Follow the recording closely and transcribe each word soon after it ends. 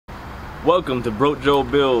Welcome to Broke Joe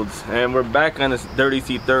Builds, and we're back on this dirty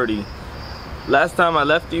C30. Last time I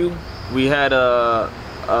left you, we had a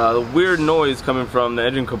weird noise coming from the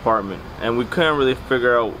engine compartment, and we couldn't really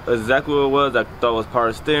figure out exactly what it was. I thought it was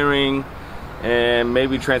power steering and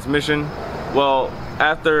maybe transmission. Well,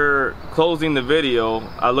 after closing the video,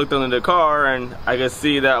 I looked under the car and I could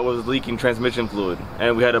see that it was leaking transmission fluid,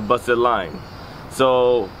 and we had a busted line.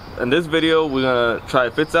 So in this video, we're gonna try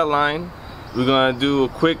to fix that line. We're gonna do a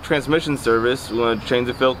quick transmission service. We're gonna change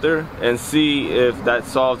the filter and see if that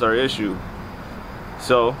solves our issue.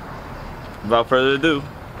 So, without further ado.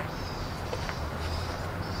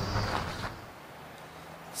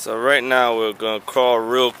 So right now we're gonna crawl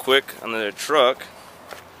real quick under the truck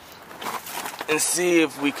and see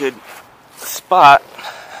if we could spot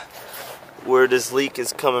where this leak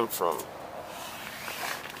is coming from.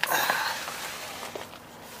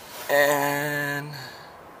 And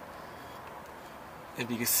if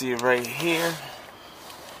you can see it right here,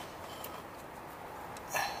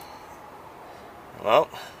 well,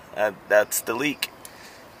 that's the leak.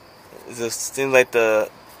 It just seems like the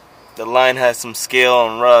line has some scale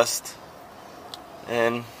and rust,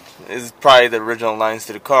 and it's probably the original lines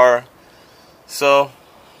to the car. So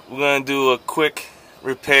we're gonna do a quick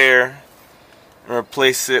repair and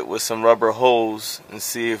replace it with some rubber hose and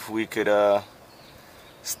see if we could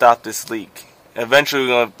stop this leak. Eventually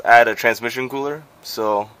we're gonna add a transmission cooler,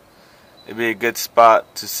 so it'd be a good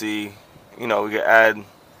spot to see, we could add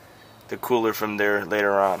the cooler from there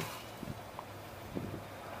later on.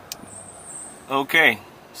 Okay,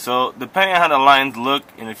 so depending on how the lines look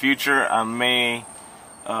in the future, I may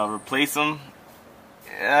replace them.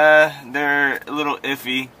 They're a little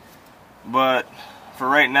iffy, but for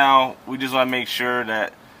right now we just want to make sure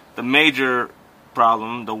that the major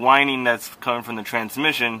problem, the whining that's coming from the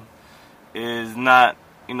transmission, is not,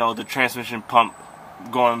 the transmission pump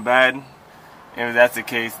going bad. And if that's the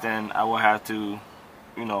case, then I will have to,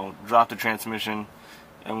 drop the transmission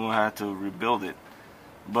and we'll have to rebuild it.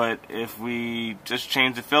 But if we just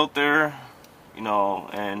change the filter,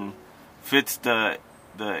 and fits the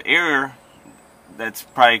air that's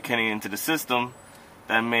probably getting into the system,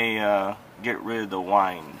 that may get rid of the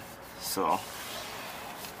whine. So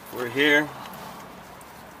we're here.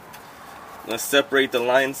 Let's separate the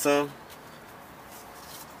line some,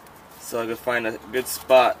 so I can find a good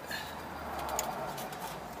spot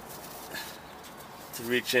to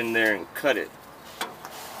reach in there and cut it.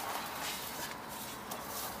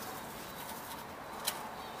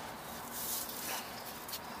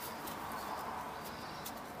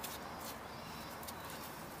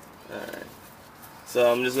 Alright,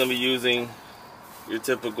 so I'm just going to be using your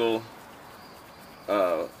typical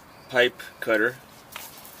pipe cutter.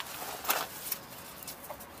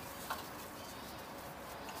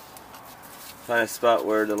 Find a spot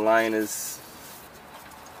where the line is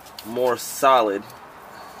more solid.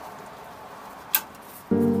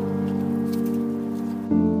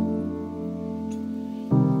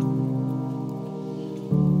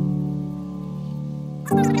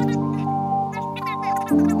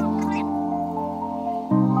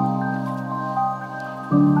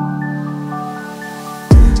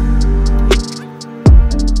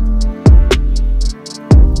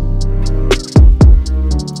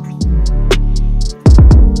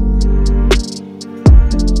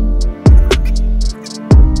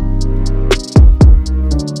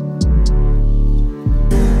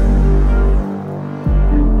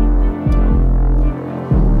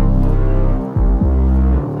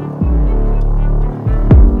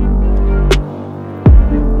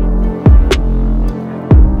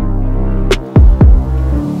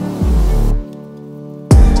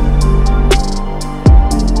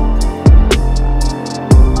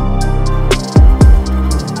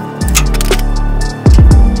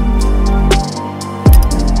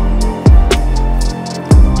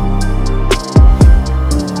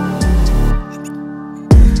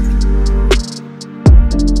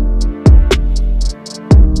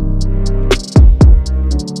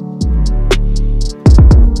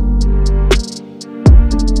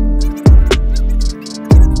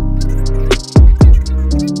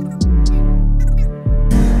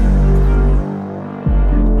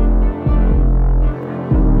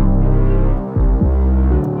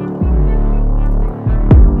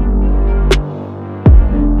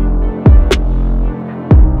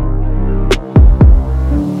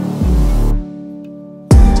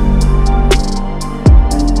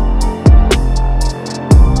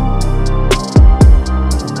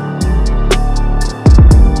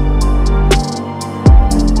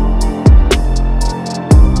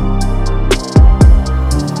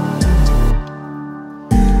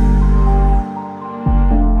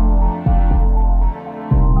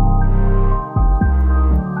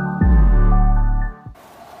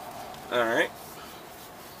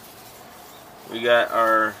 We got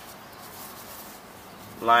our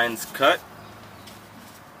lines cut.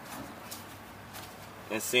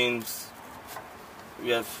 It seems we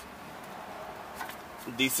have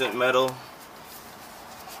decent metal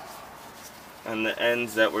on the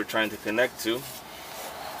ends that we're trying to connect to.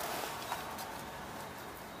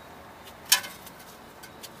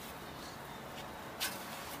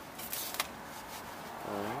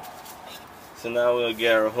 Alright. So now we'll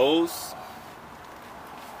get our hose.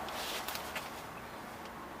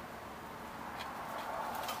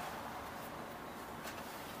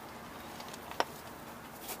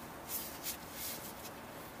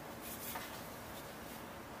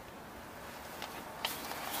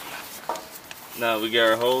 Now we got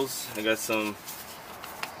our hose. I got some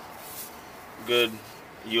good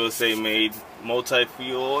USA made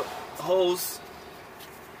multi-fuel hose.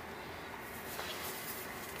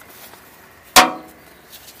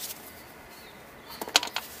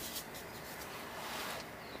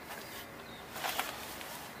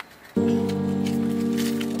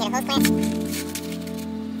 Get a hose clamp.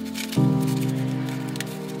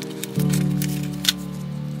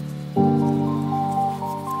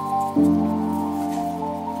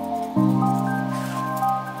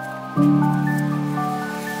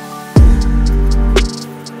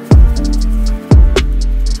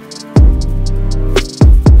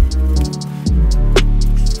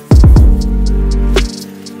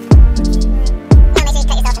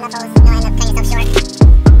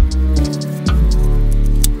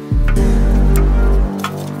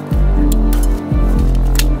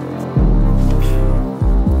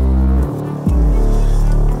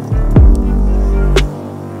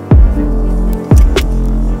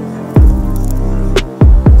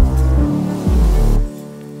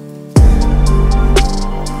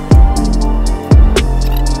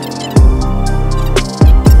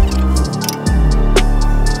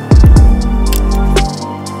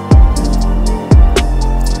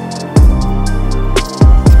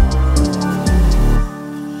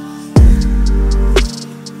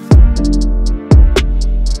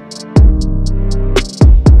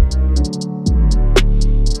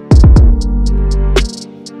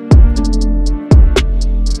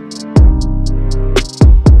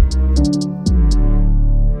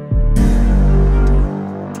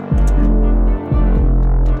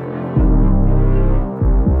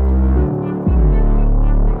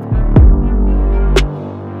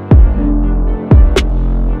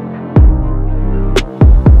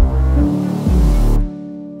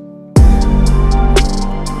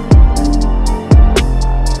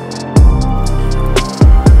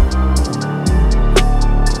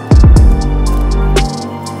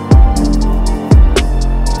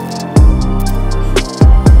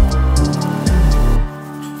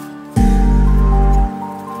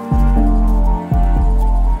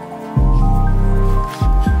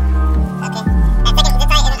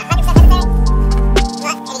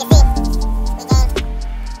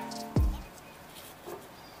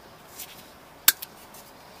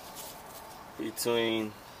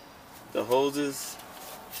 Between the hoses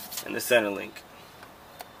and the center link.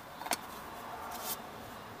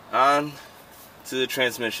 On to the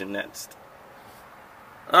transmission next.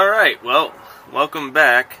 Alright, well, welcome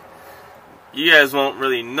back. You guys won't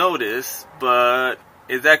really notice, but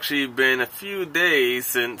it's actually been a few days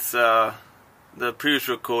since the previous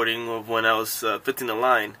recording of when I was fitting the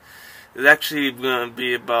line. It's actually going to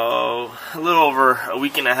be about a little over a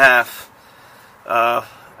week and a half.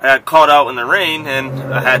 I got caught out in the rain and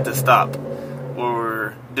I had to stop what we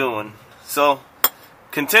were doing. So,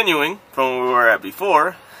 continuing from where we were at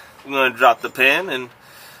before, I'm going to drop the pan and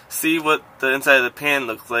see what the inside of the pan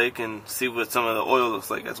looks like and see what some of the oil looks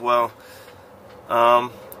like as well.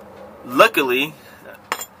 Luckily,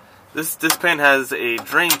 this pan has a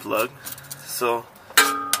drain plug, so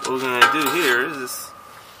what we're going to do here is just,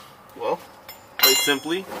 well, quite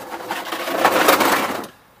simply,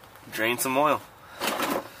 drain some oil.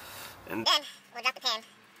 And then we'll drop the pan to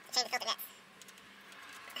change the filter next.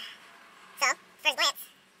 So, first glance,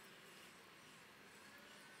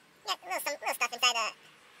 got some little stuff inside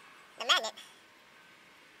the magnet.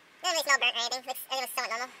 Doesn't really smell burnt or anything, looks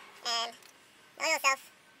somewhat normal. And the oil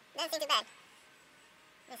itself doesn't seem too bad.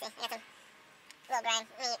 Let me see, I got some little grime.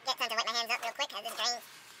 Let me get time to wet my hands up real quick as this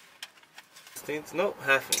drains. Nope,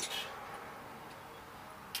 half inch.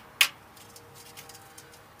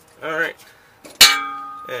 Alright.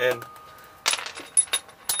 And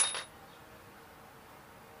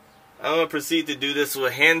I'm going to proceed to do this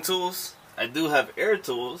with hand tools. I do have air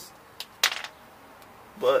tools,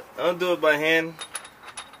 but I'll do it by hand,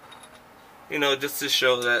 you know, just to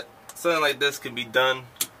show that something like this can be done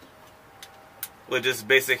with just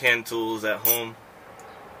basic hand tools at home.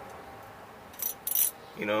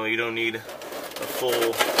 You know, you don't need a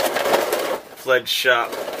full-fledged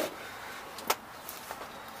shop.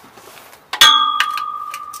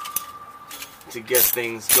 To get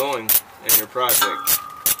things going in your project. Or,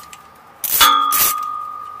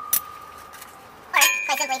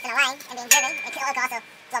 quite simply, it's in a line and being driven, it could also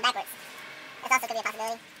flow backwards. That also could be a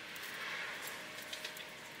possibility.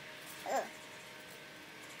 Ooh.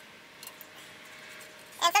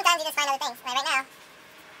 And sometimes you just find other things. Like right now,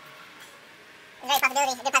 there's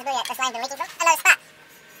a good possibility that this line's been leaking from another spot.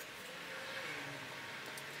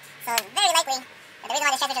 So it's very likely that the reason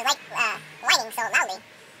why this transmission is lining so loudly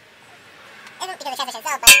isn't because of the transmission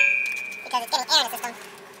itself, but because it's getting air in the system.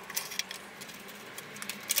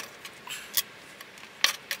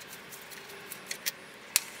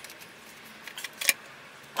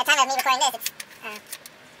 At the time of me recording this, it's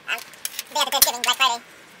day after Thanksgiving, Black Friday.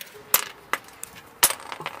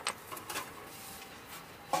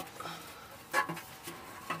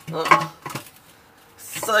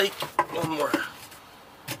 Psych! One more.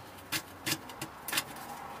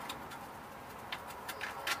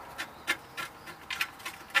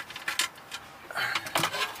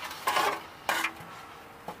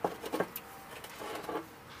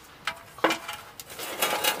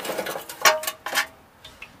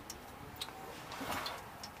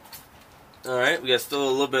 Alright, we got still a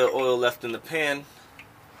little bit of oil left in the pan,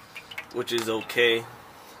 which is okay.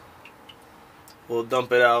 We'll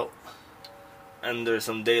dump it out under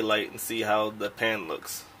some daylight and see how the pan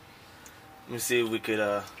looks. Let me see if we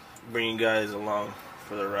could bring you guys along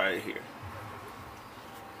for the ride here.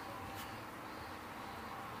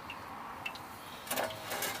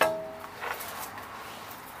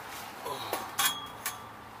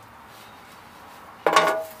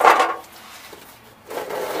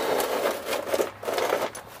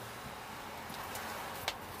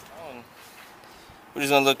 We're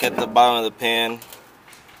just going to look at the bottom of the pan,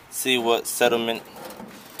 see what settlement.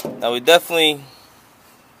 Now we definitely,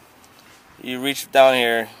 you reach down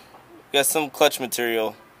here, we got some clutch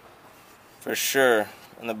material for sure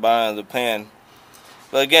on the bottom of the pan.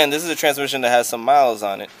 But again, this is a transmission that has some miles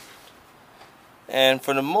on it. And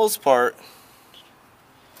for the most part,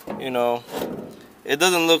 you know, it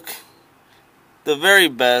doesn't look the very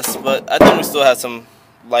best, but I think we still have some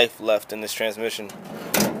life left in this transmission.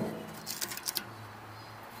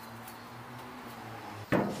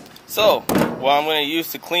 So, what I'm going to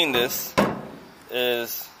use to clean this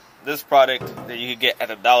is this product that you could get at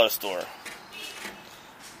a dollar store.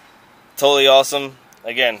 Totally awesome.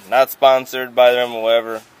 Again, not sponsored by them or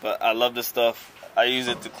whatever, but I love this stuff. I use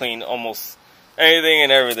it to clean almost anything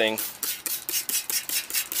and everything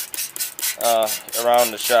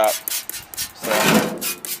around the shop.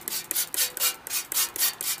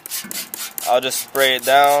 So, I'll just spray it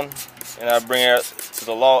down and I'll bring it to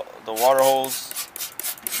the water hose.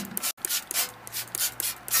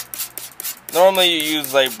 Normally you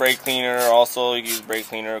use like brake cleaner, also you use brake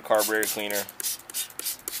cleaner, carburetor cleaner.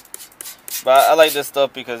 But I like this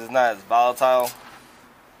stuff because it's not as volatile.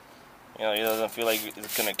 You know, it doesn't feel like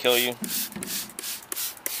it's gonna kill you.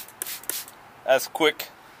 That's quick.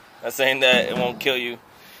 Not saying that it won't kill you,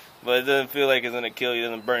 but it doesn't feel like it's gonna kill you. It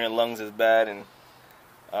doesn't burn your lungs as bad. And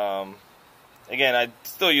again, I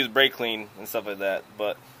still use brake clean and stuff like that,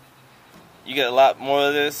 but you get a lot more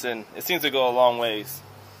of this, and it seems to go a long ways.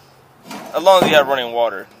 As long as you have running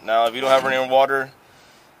water. Now, if you don't have running water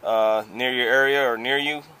near your area or near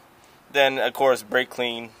you, then of course brake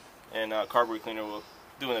clean and carburetor cleaner will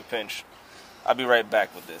do in a pinch. I'll be right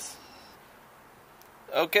back with this.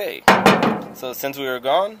 Okay, so since we were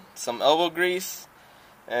gone, some elbow grease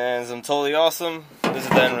and some Totally Awesome. This is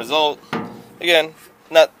the end result. Again,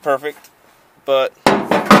 not perfect, but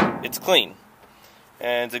it's clean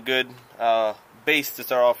and it's a good base to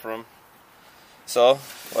start off from. So,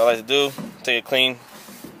 what I like to do, take it clean,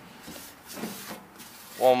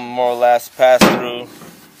 one more last pass through,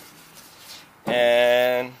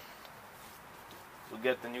 and we'll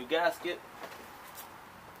get the new gasket.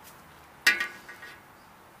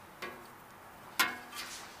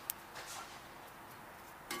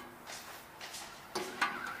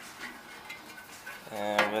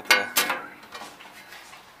 And we have to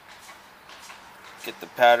get the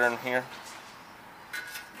pattern here.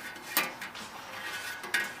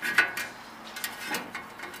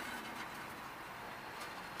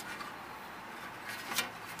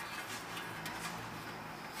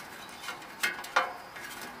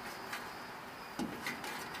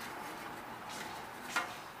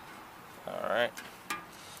 Alright,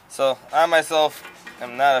 so I myself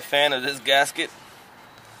am not a fan of this gasket.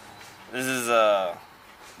 This is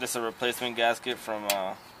This is a replacement gasket from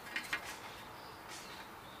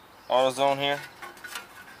AutoZone here.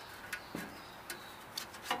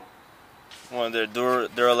 One of their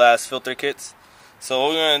Duralast filter kits. So what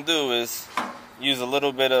we're going to do is use a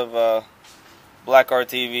little bit of black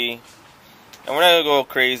RTV, and we're not going to go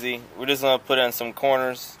crazy. We're just going to put in some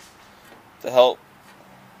corners to help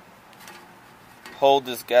hold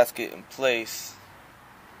this gasket in place.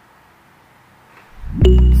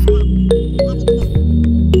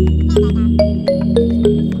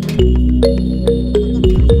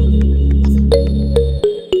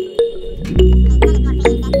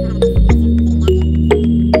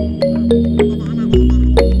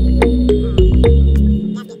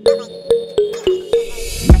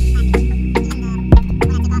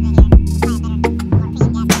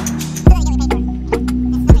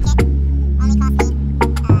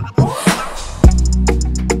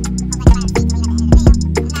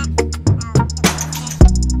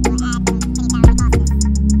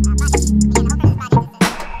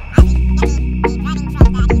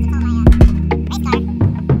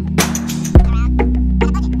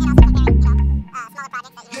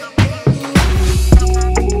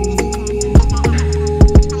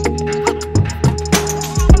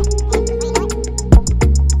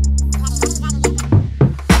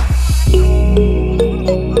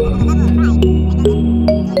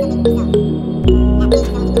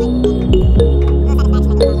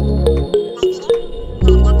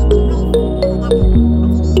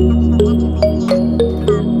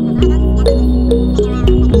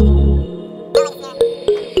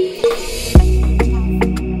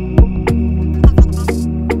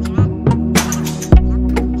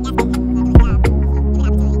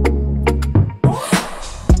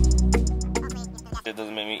 It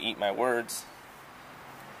doesn't make me eat my words.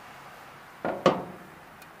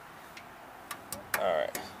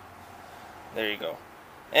 Alright. There you go.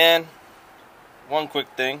 And one quick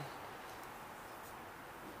thing.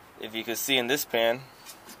 If you could see in this pan,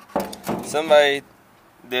 somebody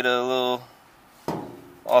did a little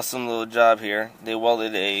awesome little job here. They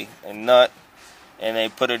welded a nut and they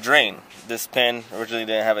put a drain. This pan originally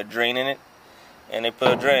didn't have a drain in it, and they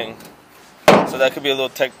put a drain. So that could be a little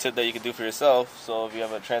tech tip that you could do for yourself. So if you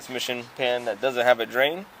have a transmission pan that doesn't have a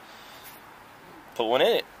drain, put one in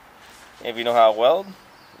it. If you know how to weld,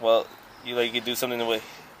 well, you could do something the way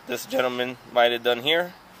this gentleman might have done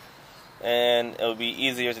here, and it will be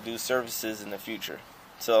easier to do services in the future.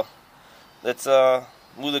 So let's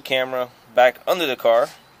move the camera back under the car,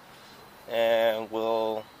 and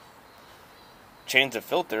we'll change the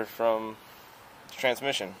filter from the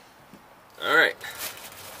transmission. Alright.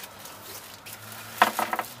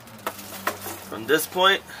 From this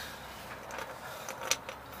point,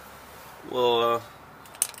 we'll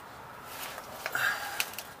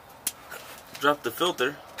drop the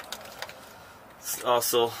filter. It's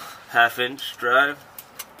also 1/2 inch drive.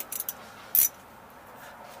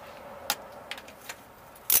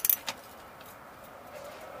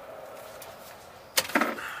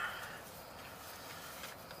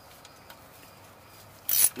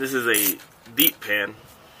 This is a deep pan.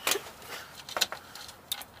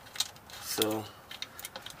 So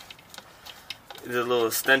there's a little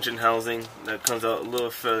extension housing that comes out a little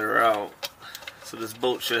further out. So this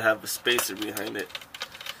bolt should have a spacer behind it.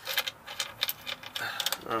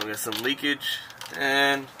 We got some leakage,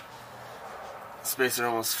 and the spacer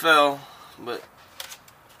almost fell, but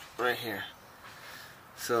right here.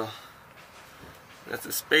 So that's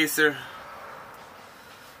a spacer,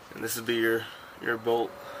 and this will be your bolt.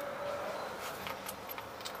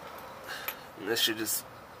 And this should just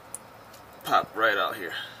pop right out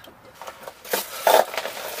here.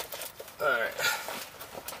 Alright.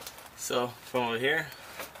 So from over here,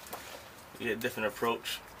 you get a different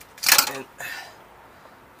approach. And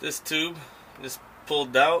this tube just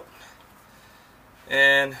pulled out.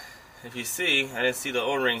 And if you see, I didn't see the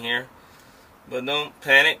O-ring here. But don't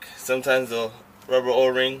panic. Sometimes the rubber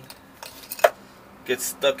O-ring gets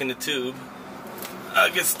stuck in the tube.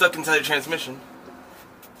 Gets stuck inside the transmission.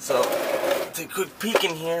 So take a quick peek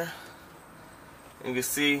in here. You can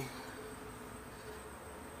see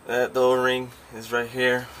that the O-ring is right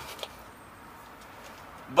here.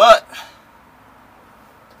 But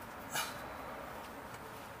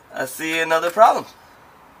I see another problem.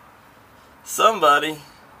 Somebody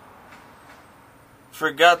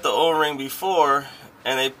forgot the O-ring before,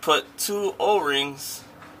 and they put 2 O-rings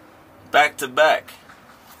back to back.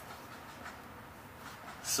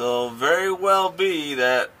 So very well be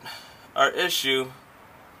that our issue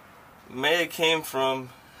may have came from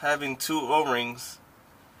having 2 O-rings.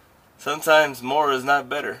 Sometimes more is not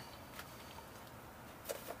better.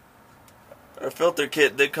 Our filter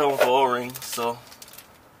kit did come with an O-ring, so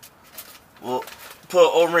we'll put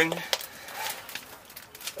an O-ring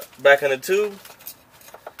back in the tube,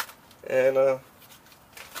 and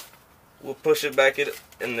we'll push it back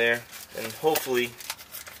in there, and hopefully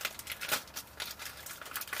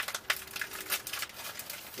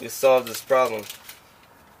we solve this problem.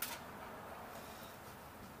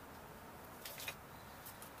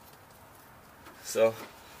 So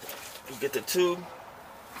you get the tube.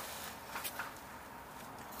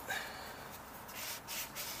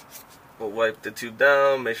 We'll wipe the tube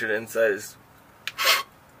down, make sure the inside is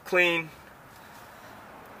clean.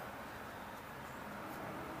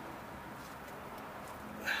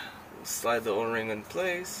 We'll slide the O-ring in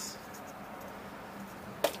place.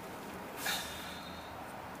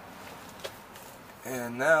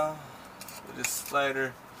 And now we'll just slide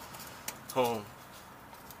her home.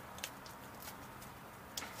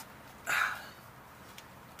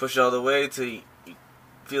 Push all the way till you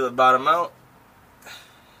feel it bottom out.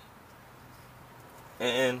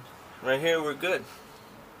 And right here we're good.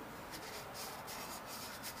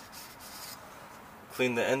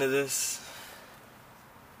 Clean the end of this.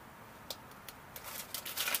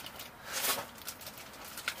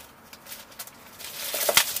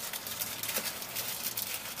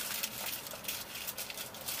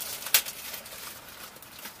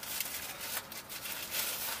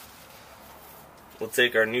 We'll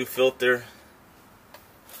take our new filter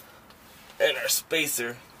and our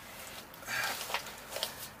spacer.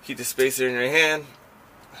 Keep the spacer in your hand.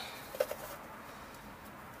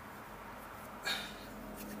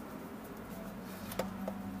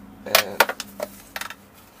 And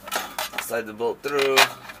slide the bolt through.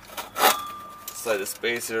 Slide the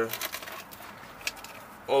spacer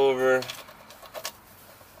over.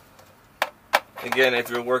 Again, if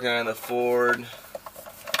you're working on a Ford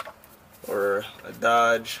or a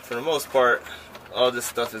Dodge, for the most part, all this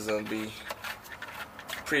stuff is going to be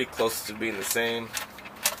pretty close to being the same.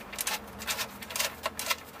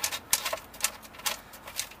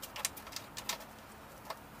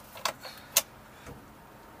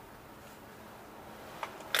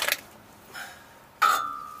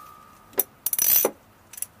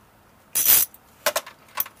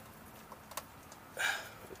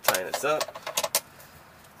 Tighten this up.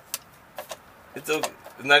 It's okay.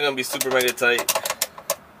 It's not going to be super mega tight.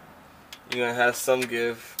 You're going to have some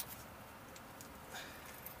give.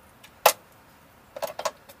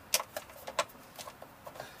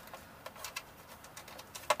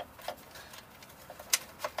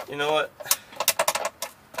 You know what?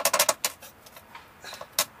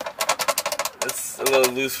 It's a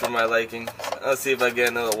little loose for my liking. I'll see if I get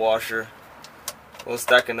another washer. We'll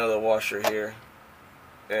stack another washer here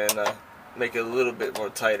and make it a little bit more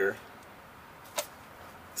tighter,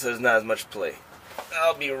 so there's not as much play.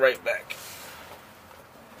 I'll be right back.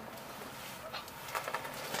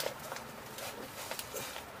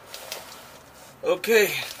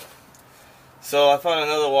 Okay, so I found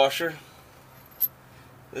another washer.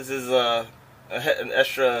 This is an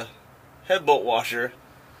extra head bolt washer,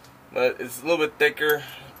 but it's a little bit thicker,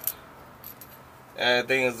 and I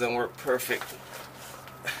think it's gonna work perfect.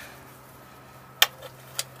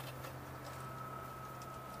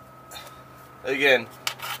 Again,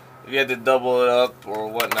 if you had to double it up or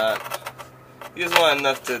whatnot, you just want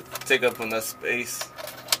enough to take up enough space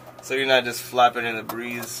so you're not just flapping in the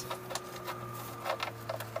breeze.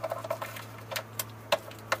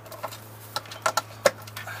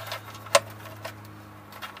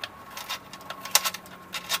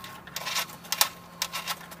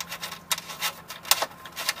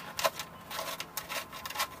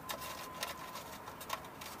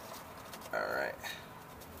 Alright.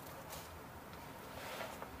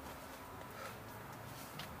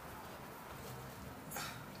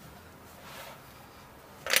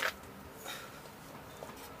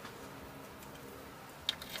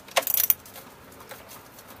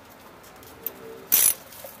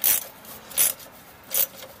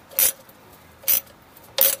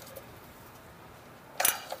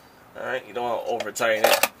 Alright, you don't want to over tighten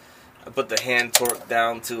it. I put the hand torque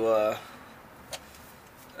down to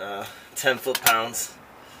 10 foot-pounds.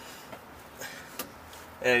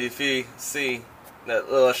 And if you see,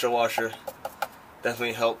 that little extra washer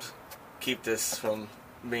definitely helped keep this from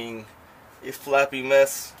being a flappy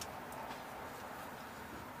mess.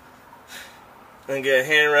 I'm gonna get a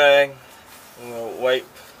hand rag. I'm gonna wipe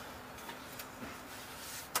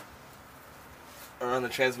around the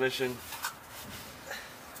transmission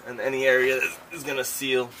and any area that is gonna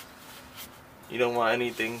seal. You don't want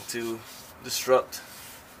anything to disrupt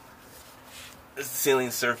the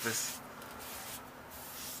sealing surface.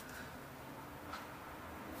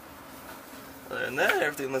 Other than that,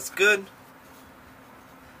 everything looks good.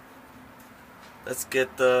 Let's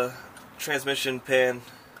get the transmission pan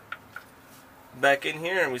back in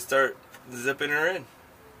here and we start zipping her in.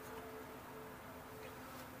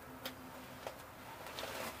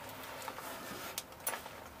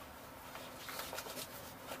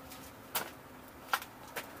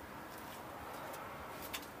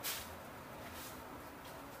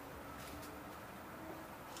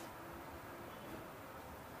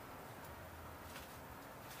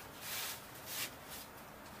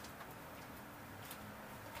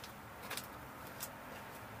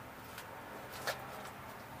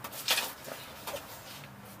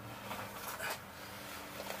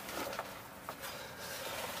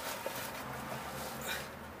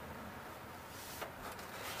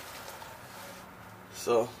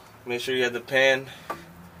 So make sure you have the pan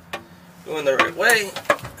going the right way.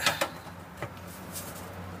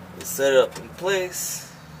 Set it up in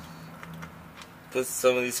place. Put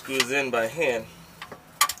some of these screws in by hand.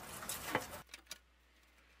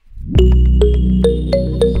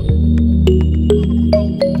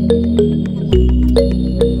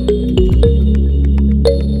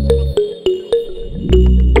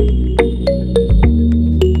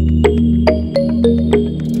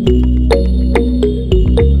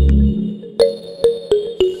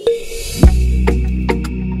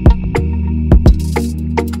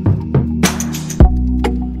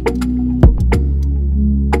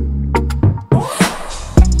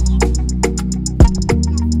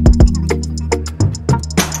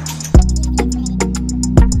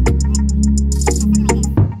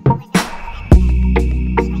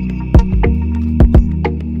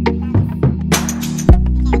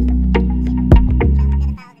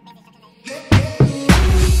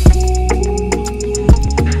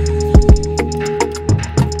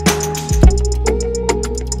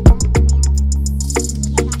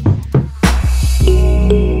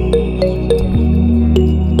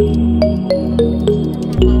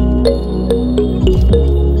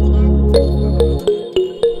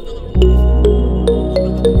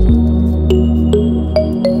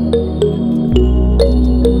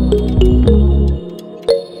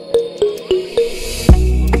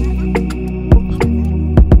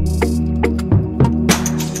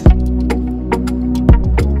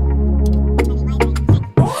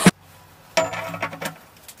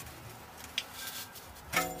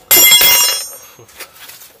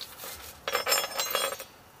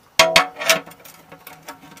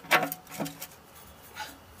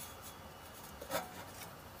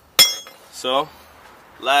 So,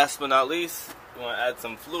 last but not least, we want to add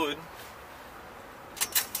some fluid.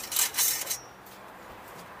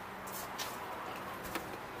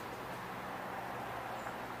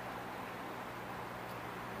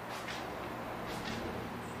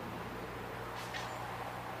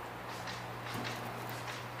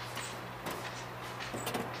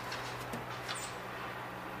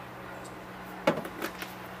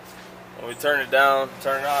 When we turn it down,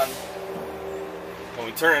 turn it on. When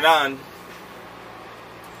we turn it on,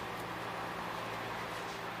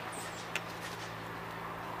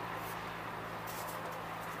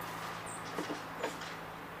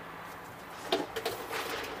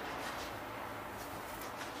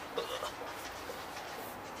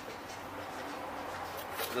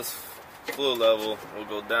 this fluid level will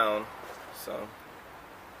go down, so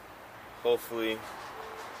hopefully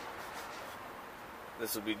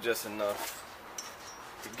this will be just enough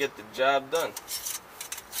to get the job done.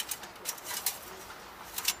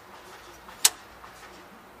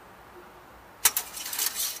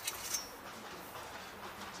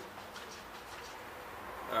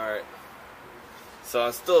 Alright, so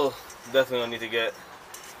I still definitely gonna need to get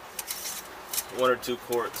 1 or 2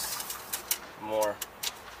 quarts more.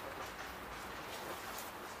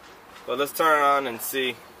 But let's turn it on and see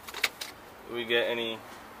if we get any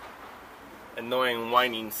annoying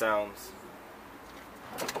whining sounds.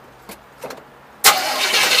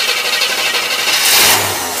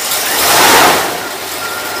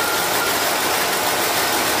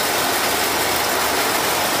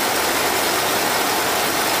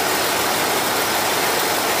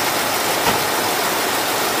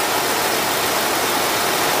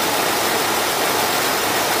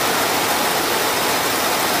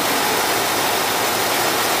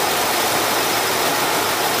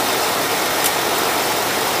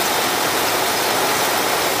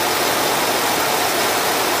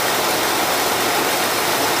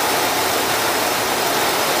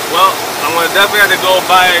 Well, I'm going to definitely have to go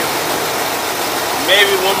buy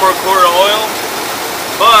maybe 1 more quart of oil,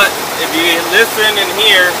 but if you listen and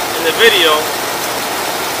hear in the video,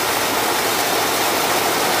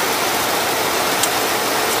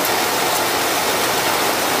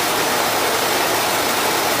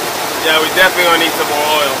 Yeah, we definitely gonna need some more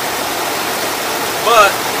oil.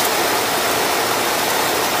 But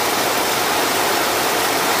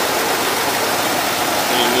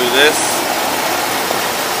you do this.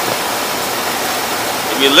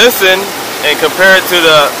 If you listen and compare it to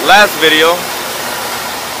the last video,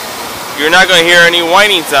 you're not gonna hear any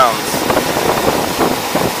whining sounds.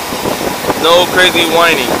 No crazy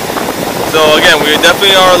whining. So again, we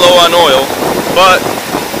definitely are low on oil, but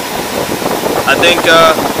I think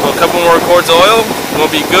a couple more quarts of oil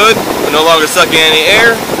will be good. We're no longer sucking any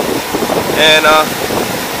air, and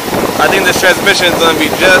I think this transmission is going to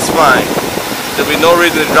be just fine. There'll be no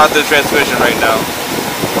reason to drop the transmission right now.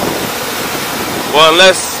 Well,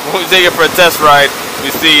 unless when we take it for a test ride,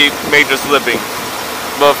 we see major slipping.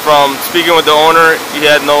 But from speaking with the owner, he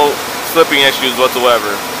had no slipping issues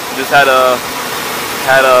whatsoever. Just had a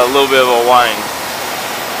little bit of a whine.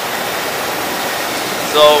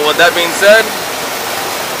 So with that being said,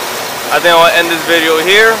 I think I'll end this video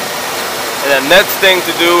here. And the next thing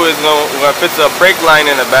to do is we're going to fix a brake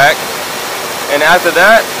line in the back. And after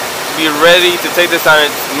that, be ready to take this on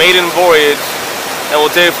its maiden voyage. And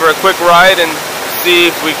we'll take it for a quick ride and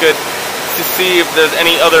see if there's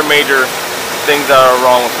any other major things that are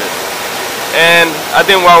wrong with it. And I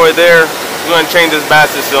think while we're there, we're going to change this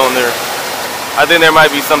master cylinder. I think there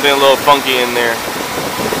might be something a little funky in there.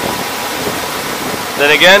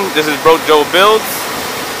 Then again, this is Broke Joe Builds.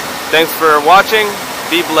 Thanks for watching.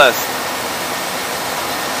 Be blessed.